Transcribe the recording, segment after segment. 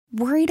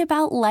Worried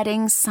about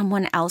letting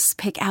someone else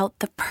pick out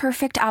the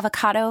perfect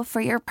avocado for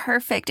your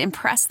perfect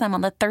impress them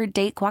on the third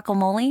date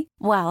guacamole?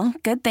 Well,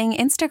 good thing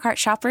Instacart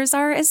shoppers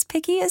are as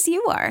picky as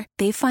you are.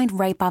 They find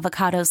ripe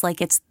avocados like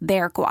it's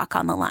their guac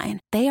on the line.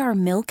 They are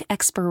milk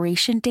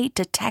expiration date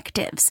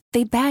detectives.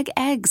 They bag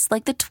eggs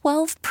like the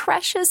 12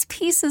 precious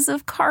pieces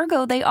of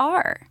cargo they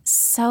are.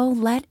 So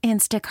let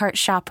Instacart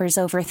shoppers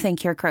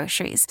overthink your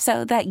groceries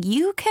so that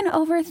you can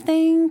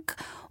overthink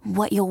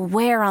what you'll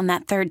wear on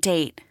that third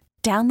date.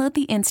 Download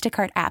the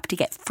Instacart app to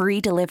get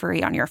free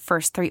delivery on your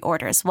first 3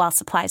 orders while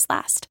supplies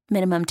last.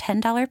 Minimum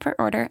 $10 per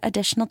order.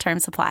 Additional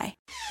terms apply.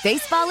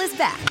 Baseball is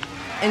back,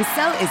 and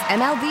so is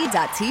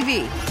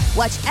MLB.tv.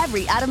 Watch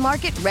every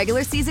out-of-market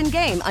regular season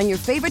game on your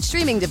favorite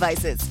streaming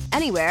devices.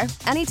 Anywhere,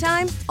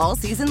 anytime, all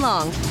season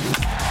long.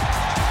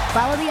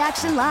 Follow the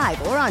action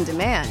live or on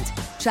demand.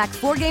 Track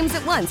 4 games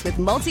at once with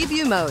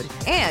multi-view mode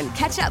and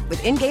catch up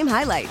with in-game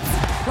highlights.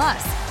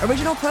 Plus,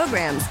 original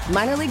programs,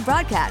 minor league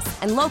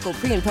broadcasts, and local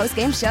pre- and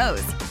post-game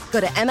shows. Go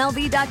to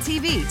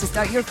MLB.tv to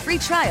start your free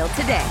trial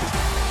today.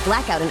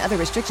 Blackout and other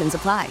restrictions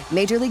apply.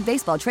 Major League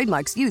Baseball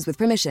trademarks used with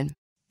permission.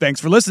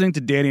 Thanks for listening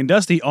to Danny and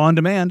Dusty On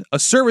Demand, a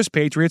Service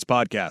Patriots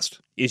podcast.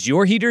 Is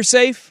your heater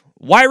safe?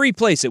 Why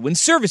replace it when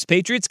Service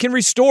Patriots can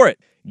restore it?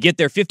 Get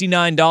their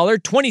 $59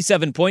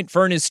 27-point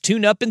furnace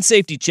tune-up and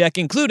safety check,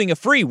 including a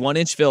free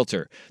 1-inch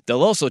filter.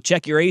 They'll also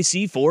check your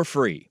AC for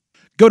free.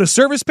 Go to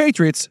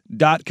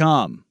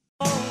ServicePatriots.com.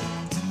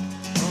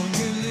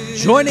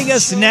 Joining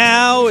us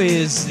now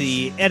is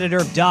the editor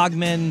of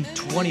Dogman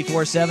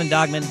 24/7,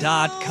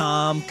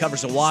 Dogman.com,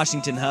 covers the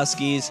Washington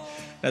Huskies,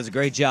 does a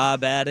great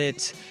job at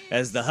it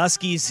as the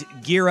Huskies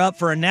gear up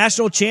for a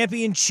national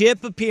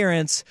championship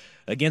appearance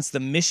against the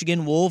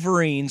Michigan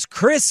Wolverines.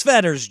 Chris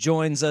Fetters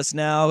joins us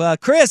now.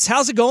 Chris,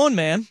 how's it going,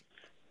 man?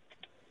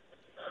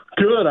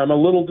 Good. I'm a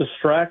little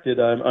distracted.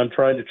 I'm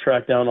trying to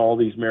track down all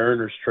these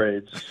Mariners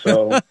trades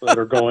that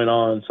are going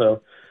on.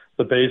 So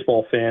the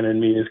baseball fan in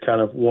me is kind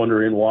of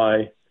wondering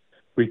why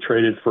we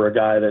traded for a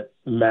guy that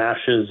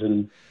mashes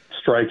and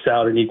strikes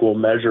out in equal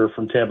measure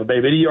from Tampa Bay.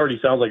 But he already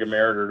sounds like a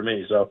Mariner to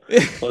me, so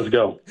let's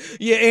go.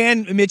 Yeah,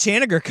 and Mitch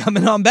Haniger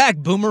coming on back,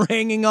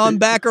 boomeranging on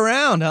back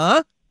around,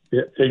 huh?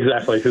 Yeah,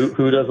 exactly.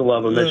 Who doesn't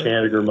love a Mitch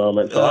Haniger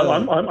moment? So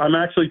I'm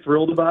actually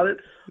thrilled about it.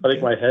 I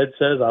think my head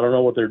says I don't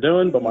know what they're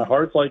doing, but my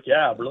heart's like,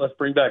 yeah, but let's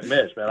bring back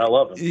Mitch, man. I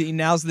love him.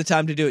 Now's the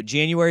time to do it.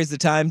 January is the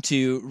time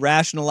to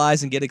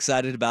rationalize and get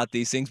excited about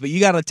these things. But you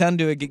got a ton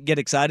to get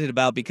excited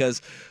about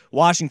because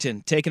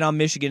Washington taking on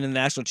Michigan in the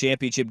national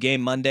championship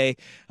game Monday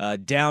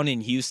down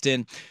in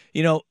Houston.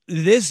 You know,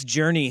 this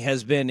journey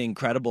has been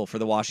incredible for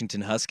the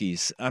Washington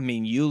Huskies. I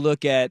mean, you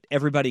look at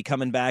everybody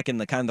coming back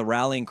and the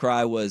rallying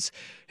cry was,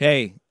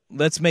 hey,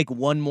 let's make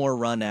one more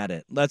run at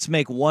it. Let's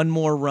make one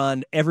more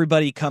run.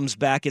 Everybody comes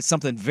back. It's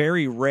something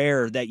very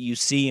rare that you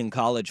see in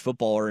college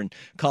football or in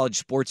college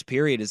sports,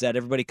 period, is that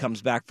everybody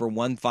comes back for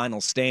one final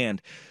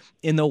stand.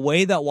 In the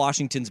way that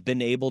Washington's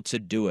been able to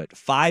do it,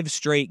 5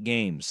 straight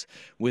games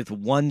with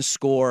one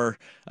score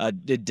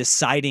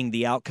deciding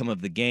the outcome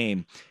of the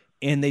game,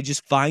 and they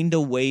just find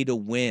a way to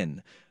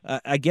win.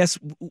 I guess,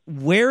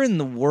 where in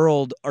the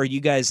world are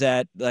you guys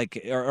at?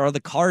 Like, are the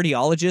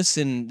cardiologists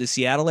in the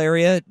Seattle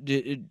area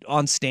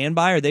on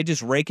standby? Are they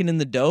just raking in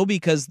the dough?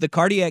 Because the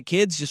cardiac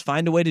kids just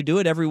find a way to do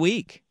it every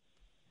week.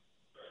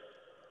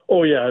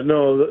 Oh, yeah.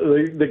 No,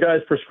 the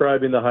guys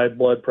prescribing the high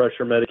blood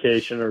pressure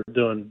medication are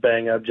doing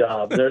bang-up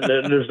job.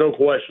 There's no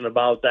question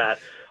about that.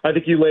 I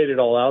think you laid it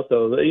all out,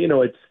 though. You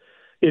know, it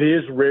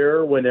is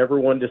rare when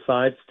everyone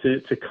decides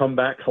to come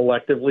back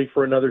collectively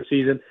for another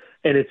season.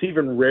 And it's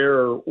even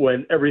rarer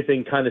when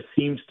everything kind of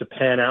seems to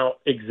pan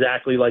out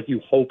exactly like you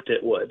hoped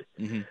it would.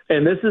 Mm-hmm.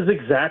 And this is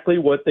exactly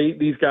what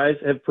these guys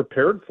have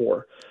prepared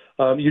for.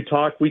 We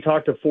talked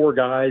to 4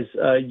 guys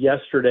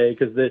yesterday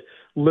because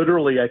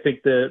literally I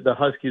think the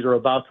Huskies are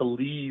about to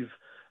leave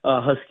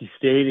Husky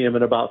Stadium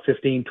in about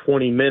 15,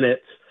 20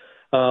 minutes.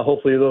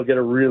 Hopefully they'll get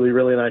a really,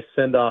 really nice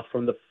send-off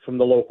from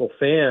the local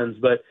fans.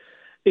 But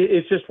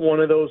it's just one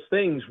of those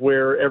things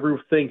where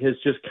everything has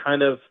just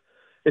kind of,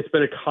 it's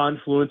been a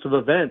confluence of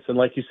events. And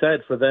like you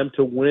said, for them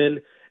to win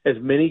as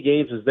many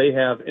games as they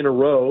have in a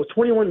row,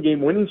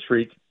 21-game winning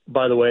streak,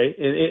 by the way,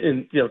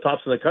 in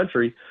tops in the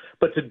country,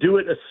 but to do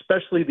it,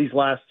 especially these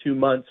last 2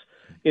 months,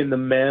 in the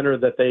manner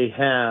that they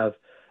have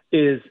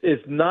is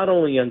not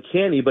only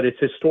uncanny, but it's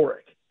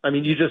historic. I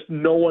mean,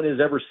 no one has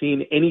ever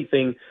seen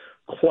anything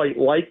quite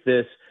like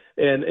this.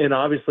 And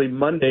obviously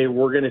Monday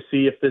we're going to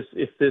see if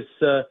this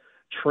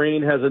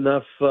train has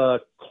enough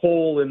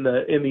coal in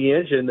the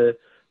engine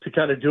to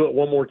kind of do it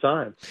one more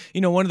time. You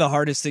know, one of the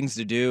hardest things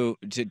to do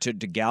to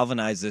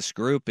galvanize this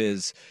group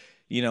is,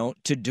 to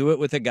do it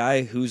with a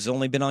guy who's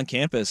only been on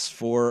campus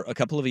for a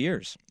couple of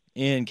years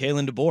in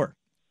Kalen DeBoer.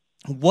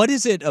 What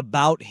is it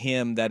about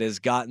him that has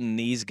gotten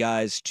these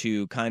guys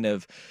to kind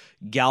of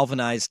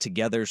galvanize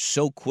together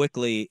so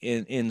quickly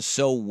and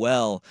so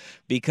well?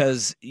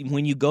 Because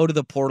when you go to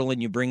the portal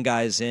and you bring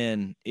guys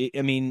in,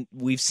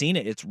 we've seen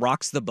it. It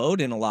rocks the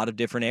boat in a lot of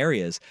different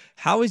areas.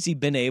 How has he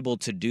been able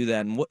to do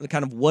that?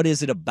 And what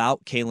is it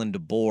about Kalen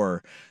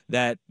DeBoer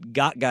that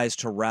got guys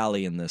to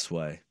rally in this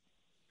way?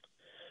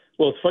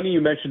 Well, it's funny you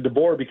mentioned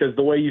DeBoer because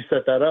the way you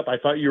set that up, I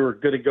thought you were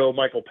going to go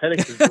Michael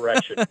Penix's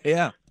direction.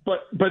 Yeah.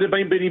 But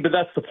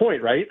that's the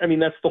point, right? I mean,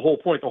 that's the whole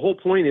point. The whole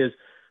point is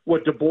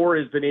what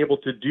DeBoer has been able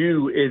to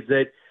do is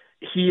that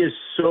he is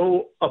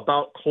so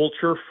about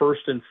culture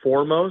first and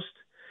foremost.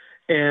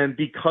 And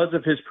because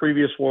of his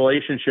previous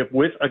relationship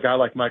with a guy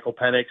like Michael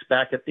Penix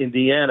back at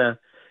Indiana,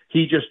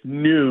 he just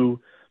knew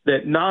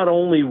that not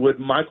only would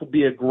Michael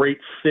be a great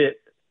fit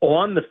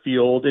on the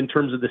field in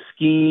terms of the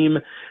scheme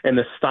and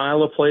the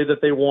style of play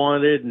that they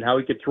wanted and how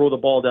he could throw the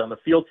ball down the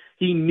field.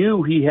 He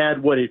knew he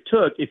had what it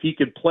took if he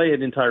could play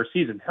an entire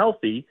season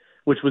healthy,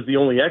 which was the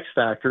only X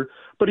factor.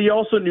 But he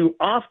also knew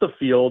off the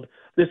field,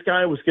 this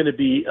guy was going to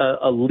be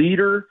a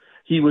leader.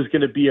 He was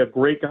going to be a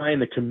great guy in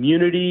the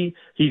community.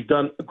 He's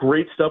done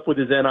great stuff with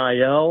his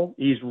NIL.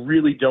 He's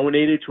really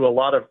donated to a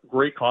lot of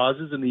great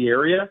causes in the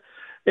area.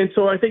 And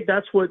so I think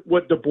that's what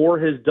DeBoer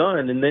has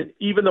done. And then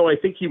even though I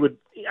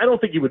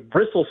don't think he would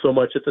bristle so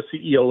much at the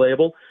CEO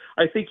label,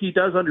 I think he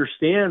does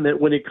understand that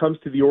when it comes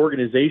to the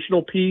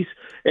organizational piece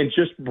and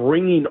just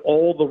bringing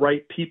all the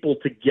right people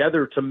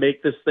together to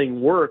make this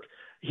thing work,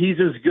 he's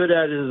as good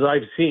at it as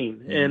I've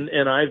seen.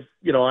 And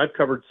I've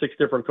covered 6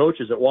 different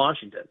coaches at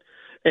Washington.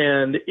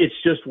 And it's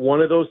just one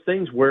of those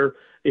things where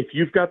if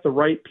you've got the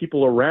right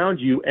people around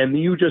you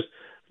and you just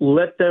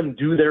let them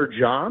do their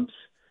jobs,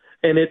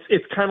 and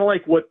it's kind of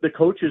like what the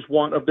coaches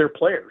want of their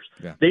players.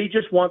 Yeah. They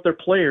just want their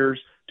players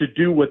to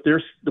do what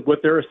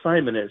their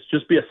assignment is.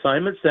 Just be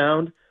assignment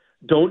sound.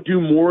 Don't do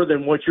more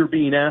than what you're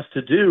being asked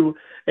to do,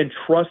 and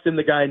trust in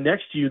the guy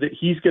next to you that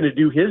he's going to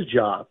do his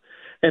job.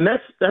 And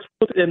that's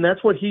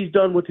what he's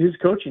done with his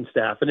coaching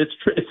staff. And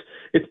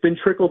it's been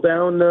trickled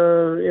down.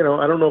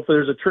 I don't know if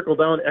there's a trickle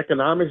down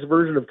economics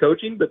version of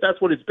coaching, but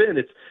that's what it's been.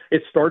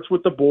 It starts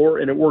with the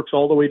DeBoer and it works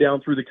all the way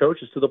down through the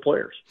coaches to the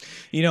players.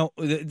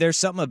 There's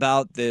something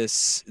about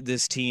this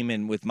team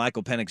and with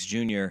Michael Penix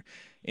Jr.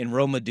 and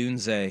Rome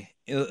Odunze.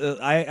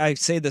 I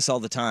say this all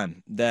the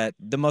time that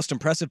the most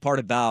impressive part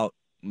about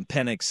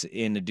Penix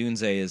and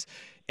Odunze is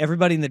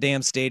everybody in the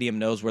damn stadium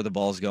knows where the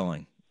ball's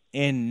going.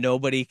 And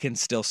nobody can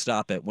still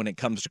stop it when it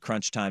comes to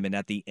crunch time and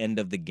at the end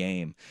of the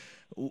game.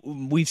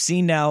 We've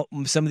seen now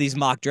some of these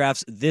mock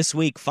drafts this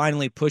week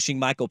finally pushing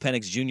Michael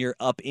Penix Jr.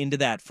 up into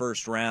that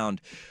first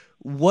round.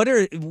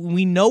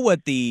 We know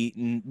what the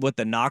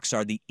knocks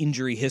are, the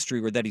injury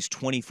history, or that he's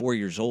 24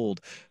 years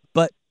old.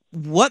 But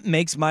what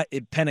makes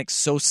Penix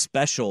so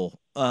special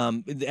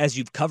as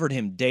you've covered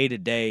him day to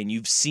day and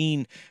you've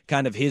seen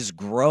kind of his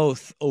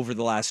growth over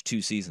the last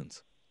 2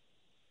 seasons?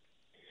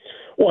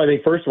 Well, I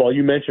think, first of all,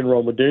 you mentioned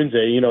Rome Odunze.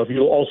 If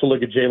you also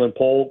look at Jalen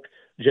Polk,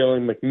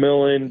 Jalen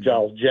McMillan,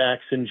 Giles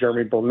Jackson,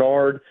 Jeremy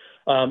Bernard,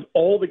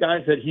 all the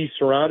guys that he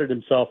surrounded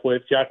himself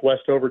with, Jack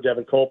Westover,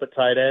 Devin Culp at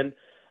tight end,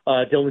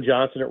 Dylan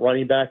Johnson at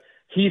running back,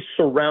 he's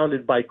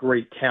surrounded by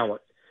great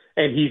talent,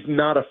 and he's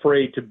not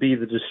afraid to be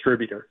the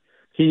distributor.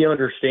 He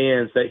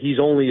understands that he's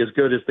only as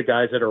good as the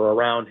guys that are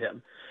around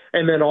him.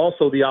 And then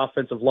also the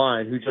offensive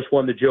line, who just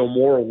won the Joe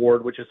Moore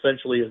Award, which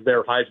essentially is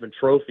their Heisman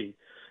Trophy,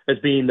 as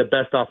being the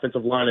best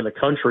offensive line in the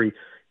country.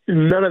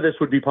 None of this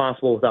would be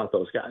possible without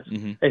those guys.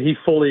 Mm-hmm. And he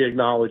fully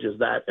acknowledges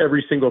that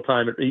every single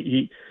time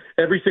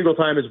every single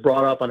time it's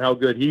brought up on how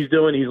good he's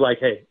doing. He's like,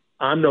 hey,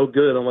 I'm no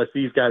good unless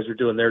these guys are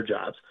doing their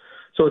jobs.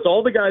 So it's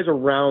all the guys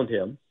around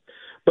him,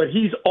 but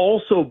he's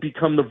also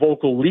become the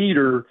vocal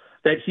leader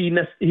that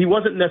he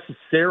wasn't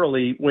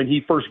necessarily when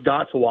he first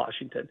got to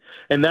Washington.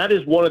 And that is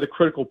one of the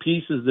critical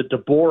pieces that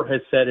DeBoer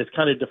has said has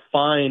kind of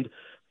defined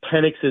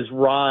Penix's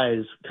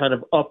rise kind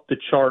of up the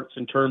charts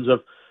in terms of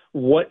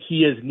what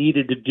he has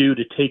needed to do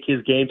to take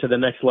his game to the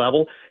next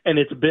level, and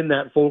it's been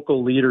that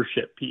vocal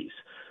leadership piece.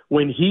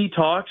 When he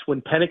talks,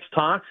 when Penix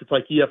talks, it's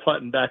like E.F.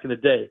 Hutton back in the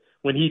day.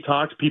 When he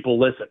talks, people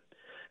listen.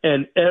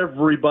 And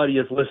everybody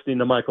is listening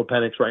to Michael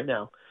Penix right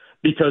now,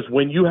 because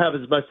when you have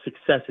as much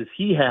success as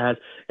he has,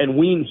 and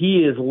when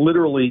he is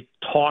literally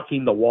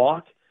talking the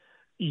walk,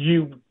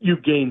 you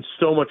gain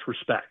so much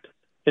respect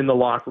in the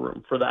locker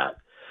room for that.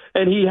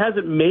 And he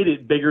hasn't made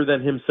it bigger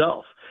than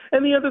himself.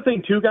 And the other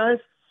thing, too, guys,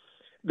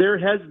 there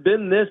has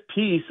been this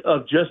piece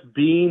of just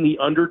being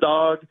the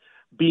underdog,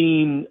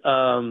 being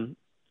kind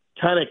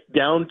of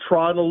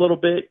downtrodden a little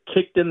bit,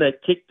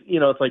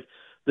 it's like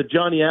the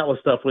Johnny Atlas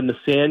stuff when the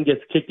sand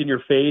gets kicked in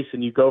your face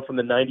and you go from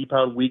the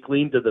 90-pound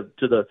weakling to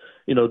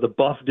the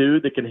buff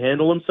dude that can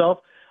handle himself.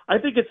 I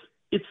think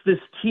it's this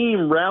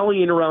team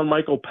rallying around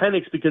Michael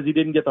Penix because he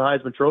didn't get the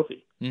Heisman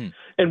Trophy. Mm.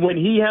 And when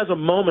he has a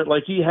moment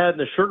like he had in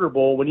the Sugar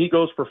Bowl, when he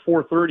goes for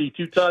 430,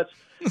 2 touch,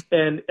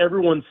 and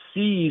everyone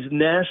sees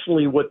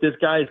nationally what this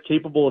guy is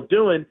capable of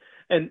doing,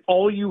 and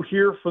all you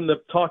hear from the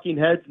talking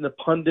heads and the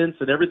pundits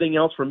and everything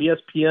else from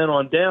ESPN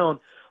on down,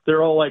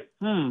 they're all like,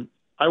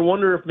 I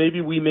wonder if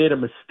maybe we made a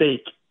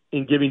mistake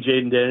in giving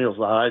Jaden Daniels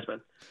the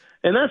Heisman.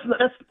 And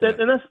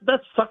that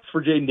sucks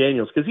for Jaden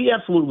Daniels because he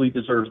absolutely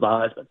deserves the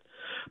Heisman.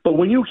 But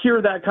when you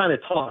hear that kind of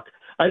talk,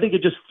 I think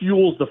it just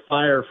fuels the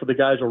fire for the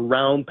guys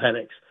around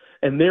Penix,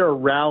 and they're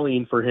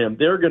rallying for him.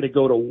 They're going to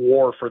go to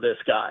war for this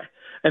guy.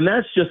 And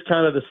that's just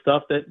kind of the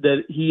stuff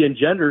that he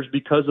engenders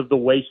because of the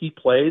way he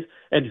plays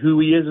and who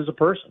he is as a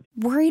person.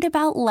 Worried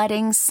about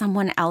letting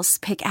someone else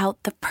pick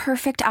out the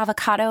perfect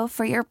avocado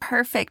for your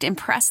perfect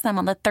impress them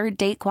on the third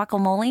date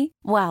guacamole?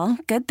 Well,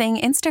 good thing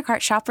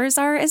Instacart shoppers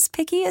are as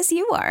picky as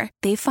you are.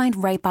 They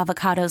find ripe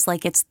avocados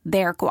like it's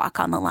their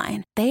guac on the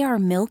line. They are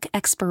milk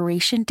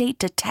expiration date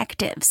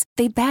detectives.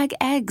 They bag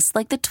eggs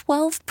like the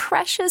 12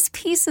 precious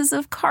pieces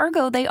of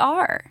cargo they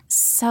are.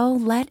 So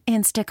let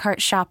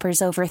Instacart shoppers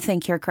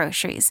overthink your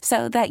groceries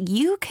so that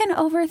you can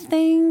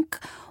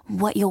overthink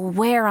what you'll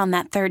wear on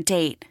that third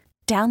date.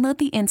 Download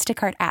the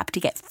Instacart app to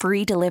get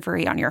free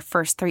delivery on your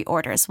first 3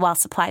 orders while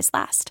supplies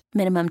last.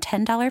 Minimum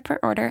 $10 per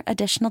order.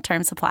 Additional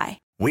terms apply.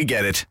 We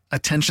get it.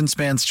 Attention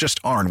spans just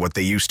aren't what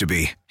they used to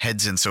be.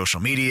 Heads in social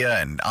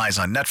media and eyes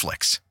on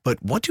Netflix.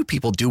 But what do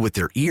people do with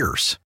their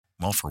ears?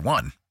 Well, for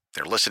one,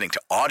 they're listening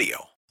to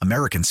audio.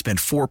 Americans spend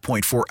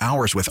 4.4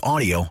 hours with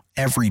audio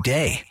every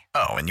day.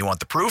 Oh, and you want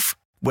the proof?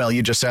 Well,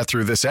 you just sat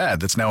through this ad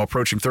that's now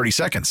approaching 30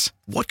 seconds.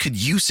 What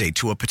could you say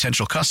to a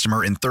potential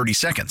customer in 30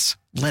 seconds?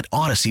 Let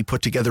Odyssey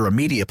put together a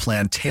media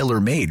plan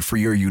tailor-made for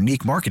your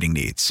unique marketing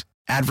needs.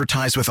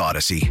 Advertise with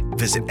Odyssey.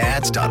 Visit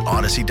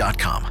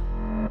ads.odyssey.com.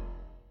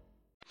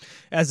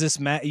 As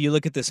you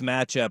look at this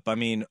matchup, I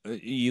mean,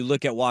 you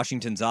look at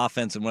Washington's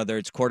offense and whether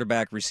it's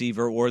quarterback,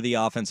 receiver, or the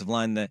offensive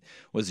line that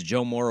was a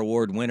Joe Moore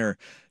Award winner.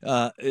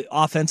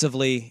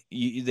 Offensively,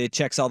 it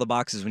checks all the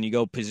boxes when you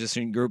go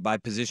position group by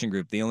position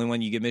group. The only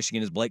one you give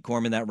Michigan is Blake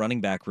Corum in that running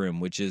back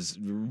room, which is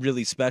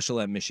really special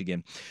at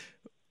Michigan.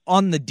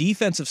 On the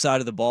defensive side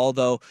of the ball,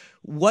 though,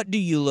 what do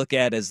you look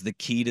at as the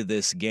key to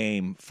this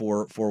game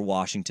for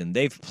Washington?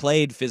 They've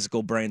played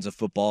physical brands of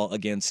football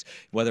against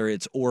whether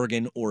it's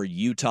Oregon or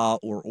Utah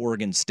or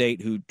Oregon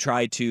State, who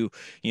try to,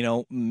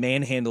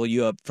 manhandle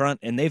you up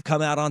front, and they've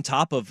come out on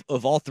top of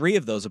all 3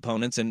 of those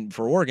opponents, and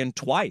for Oregon,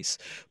 twice.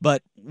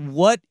 But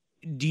what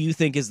do you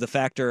think is the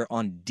factor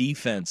on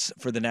defense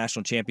for the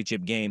national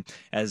championship game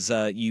as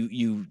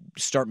you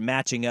start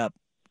matching up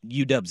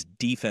UW's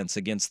defense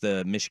against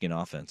the Michigan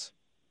offense?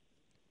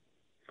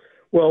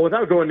 Well,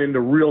 without going into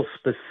real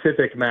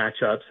specific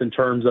matchups in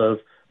terms of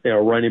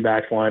running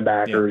backs,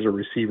 linebackers, or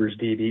receivers,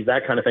 DBs,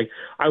 that kind of thing,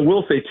 I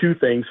will say 2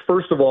 things.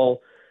 First of all,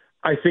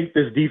 I think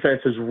this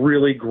defense has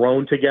really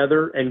grown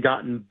together and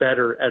gotten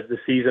better as the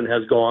season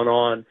has gone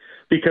on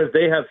because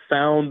they have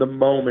found the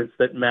moments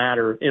that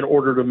matter in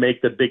order to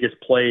make the biggest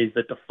plays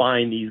that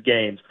define these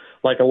games,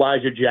 like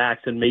Elijah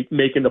Jackson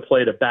making the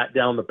play to bat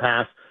down the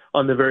pass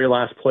on the very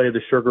last play of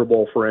the Sugar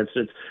Bowl, for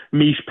instance.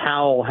 Mish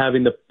Powell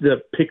having the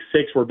pick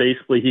 6 where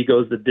basically he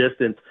goes the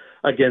distance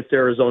against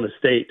Arizona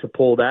State to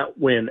pull that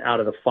win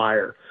out of the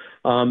fire.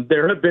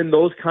 There have been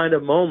those kind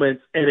of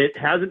moments, and it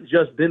hasn't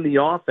just been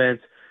the offense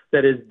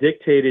that has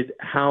dictated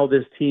how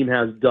this team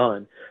has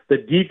done. The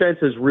defense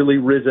has really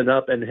risen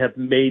up and have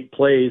made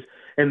plays,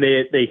 and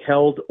they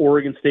held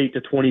Oregon State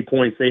to 20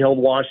 points. They held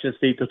Washington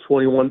State to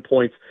 21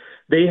 points.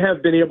 They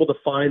have been able to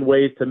find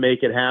ways to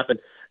make it happen.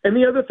 And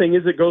the other thing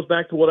is it goes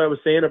back to what I was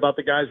saying about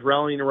the guys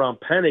rallying around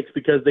Penix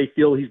because they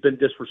feel he's been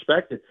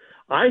disrespected.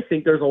 I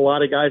think there's a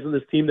lot of guys on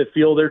this team that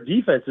feel their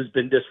defense has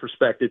been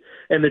disrespected,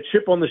 and the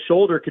chip on the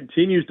shoulder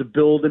continues to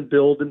build and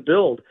build and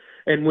build.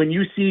 And when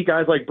you see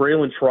guys like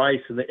Braylon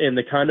Trice and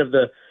the kind of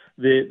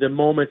the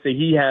moments that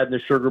he had in the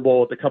Sugar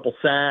Bowl with a couple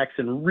sacks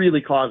and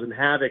really causing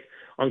havoc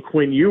on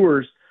Quinn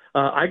Ewers,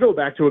 I go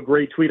back to a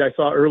great tweet I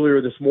saw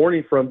earlier this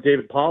morning from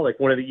David Pollack,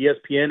 one of the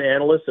ESPN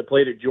analysts that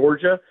played at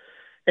Georgia.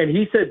 And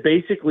he said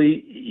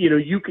basically,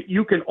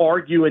 you can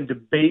argue and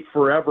debate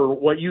forever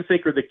what you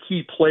think are the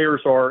key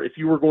players are if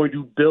you were going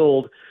to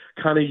build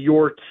kind of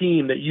your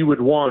team that you would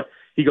want.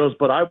 He goes,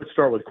 but I would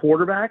start with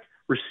quarterback,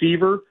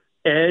 receiver,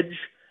 edge,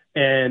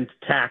 and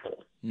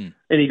tackle. And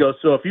he goes,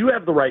 so if you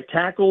have the right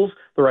tackles,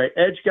 the right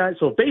edge guys,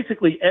 so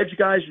basically edge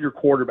guys are your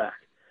quarterback.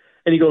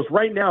 And he goes,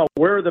 right now,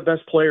 where are the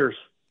best players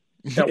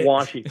at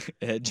Washington?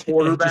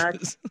 Quarterback,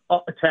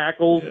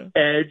 tackles,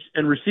 edge,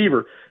 and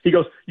receiver. He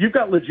goes, you've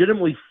got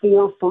legitimately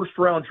 4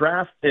 first-round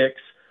draft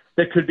picks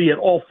that could be at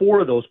all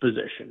 4 of those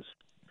positions.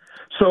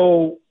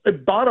 So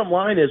bottom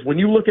line is when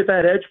you look at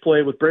that edge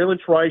play with Braylon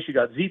Trice, you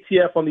got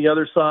ZTF on the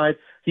other side.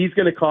 He's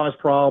going to cause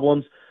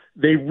problems.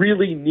 They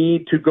really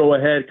need to go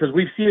ahead because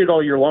we've seen it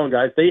all year long,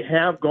 guys. They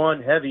have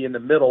gone heavy in the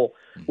middle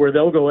where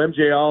they'll go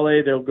MJ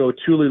Ale, they'll go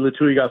Tuli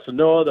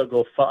Latui-Gasanoa, they'll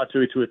go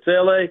Fa'atui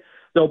Tuatele.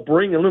 They'll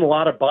bring in a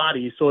lot of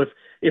bodies. So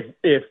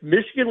if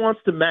Michigan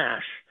wants to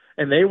mash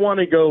and they want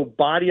to go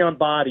body on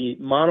body,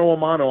 mano a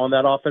mano on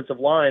that offensive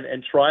line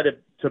and try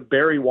to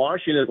bury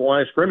Washington at the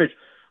line of scrimmage,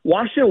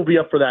 Washington will be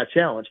up for that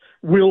challenge.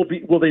 Will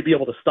they be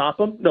able to stop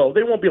them? No,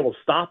 they won't be able to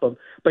stop them.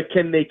 But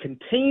can they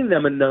contain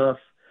them enough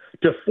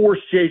to force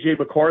J.J.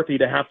 McCarthy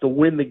to have to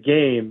win the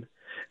game?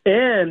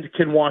 And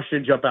can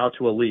Washington jump out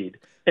to a lead?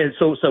 And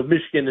so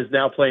Michigan is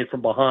now playing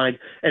from behind,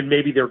 and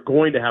maybe they're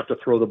going to have to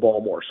throw the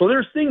ball more. So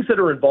there's things that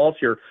are involved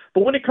here.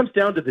 But when it comes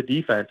down to the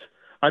defense,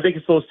 I think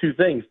it's those two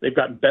things. They've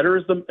gotten better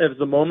as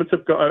the moments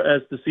have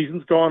as the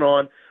season's gone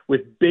on,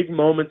 with big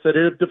moments that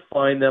have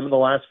defined them in the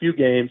last few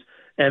games,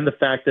 and the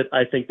fact that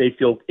I think they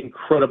feel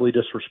incredibly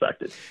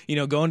disrespected.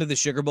 Going to the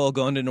Sugar Bowl,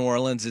 going to New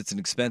Orleans, it's an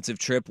expensive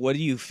trip. What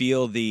do you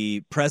feel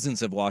the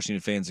presence of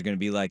Washington fans are going to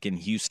be like in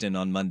Houston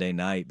on Monday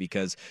night?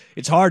 Because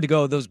it's hard to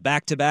go those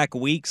back-to-back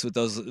weeks with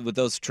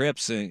those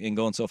trips and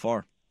going so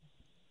far.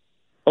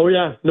 Oh,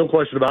 yeah, no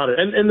question about it.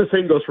 And the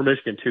same goes for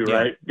Michigan, too,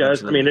 right,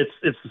 guys? Absolutely. I mean,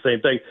 it's the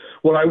same thing.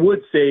 What I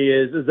would say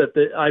is that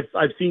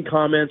I've seen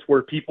comments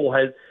where people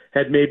had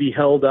maybe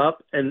held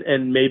up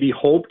and maybe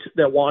hoped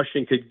that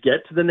Washington could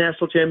get to the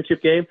national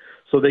championship game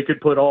so they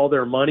could put all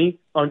their money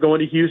on going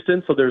to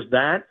Houston. So there's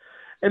that.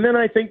 And then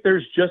I think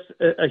there's just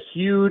a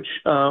huge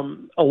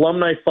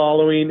alumni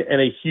following and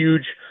a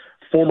huge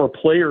former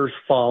players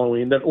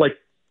following that, like,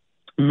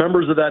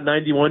 members of that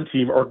 91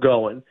 team are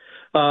going.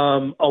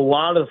 A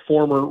lot of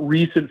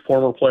recent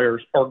former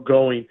players are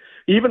going.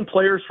 Even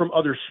players from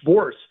other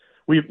sports.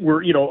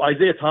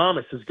 Isaiah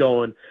Thomas is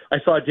going. I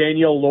saw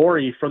Danielle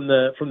Laurie from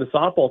the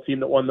softball team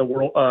that won the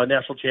world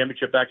national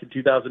championship back in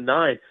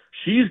 2009.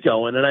 She's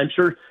going, and I'm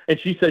sure. And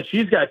she said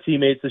she's got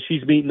teammates that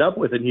she's meeting up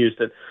with in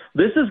Houston.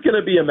 This is going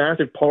to be a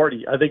massive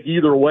party, I think,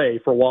 either way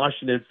for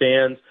Washington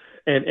fans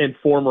and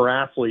former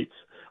athletes.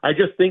 I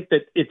just think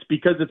that it's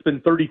because it's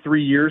been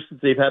 33 years since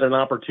they've had an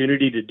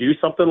opportunity to do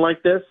something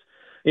like this,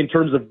 in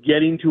terms of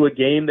getting to a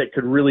game that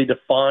could really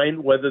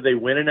define whether they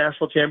win a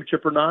national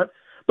championship or not.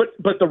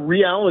 But the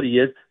reality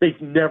is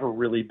they've never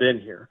really been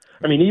here.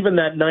 I mean, even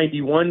that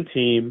 91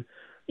 team,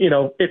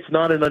 it's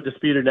not an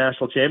undisputed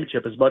national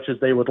championship as much as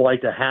they would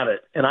like to have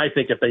it. And I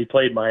think if they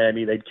played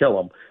Miami, they'd kill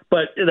them.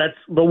 But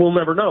we'll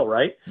never know,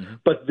 right? Mm-hmm.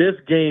 But this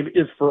game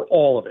is for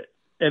all of it.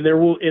 And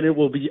it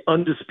will be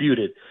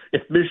undisputed.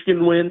 If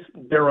Michigan wins,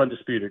 they're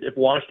undisputed. If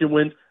Washington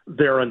wins,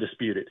 they're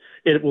undisputed.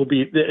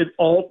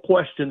 All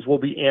questions will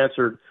be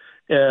answered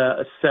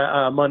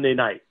Monday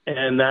night,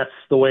 and that's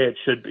the way it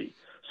should be.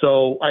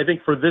 So I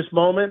think for this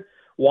moment,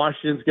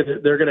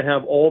 they're going to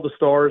have all the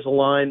stars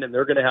aligned, and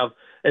they're going to have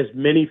as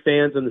many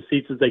fans in the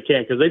seats as they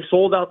can, because they've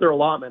sold out their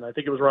allotment. I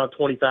think it was around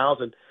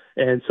 20,000,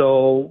 and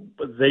so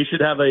they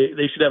should have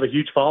a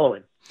huge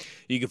following.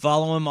 You can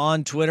follow him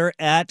on Twitter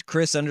at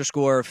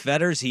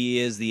Chris_Fetters. He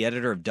is the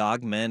editor of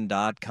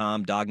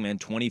dogmen.com, Dogmen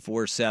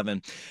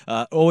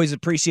 24/7. Always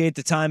appreciate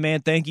the time, man.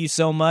 Thank you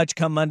so much.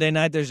 Come Monday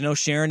night, there's no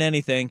sharing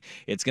anything.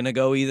 It's going to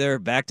go either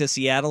back to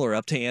Seattle or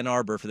up to Ann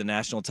Arbor for the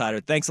national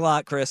title. Thanks a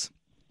lot, Chris.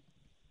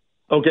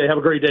 Okay, have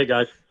a great day,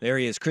 guys. There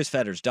he is, Chris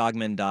Fetters,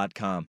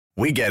 dogmen.com.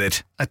 We get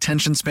it.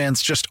 Attention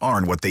spans just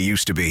aren't what they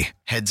used to be.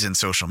 Heads in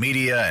social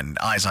media and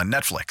eyes on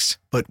Netflix.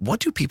 But what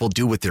do people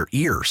do with their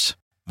ears?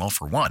 Well,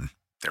 for one,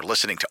 they're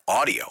listening to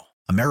audio.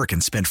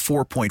 Americans spend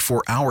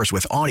 4.4 hours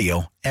with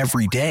audio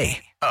every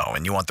day. Oh,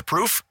 and you want the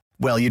proof?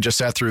 Well, you just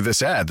sat through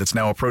this ad that's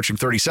now approaching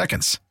 30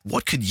 seconds.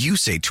 What could you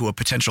say to a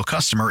potential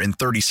customer in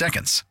 30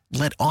 seconds?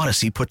 Let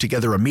Odyssey put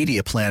together a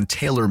media plan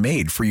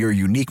tailor-made for your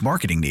unique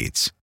marketing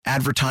needs.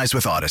 Advertise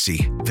with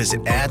Odyssey.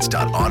 Visit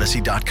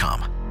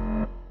ads.odyssey.com.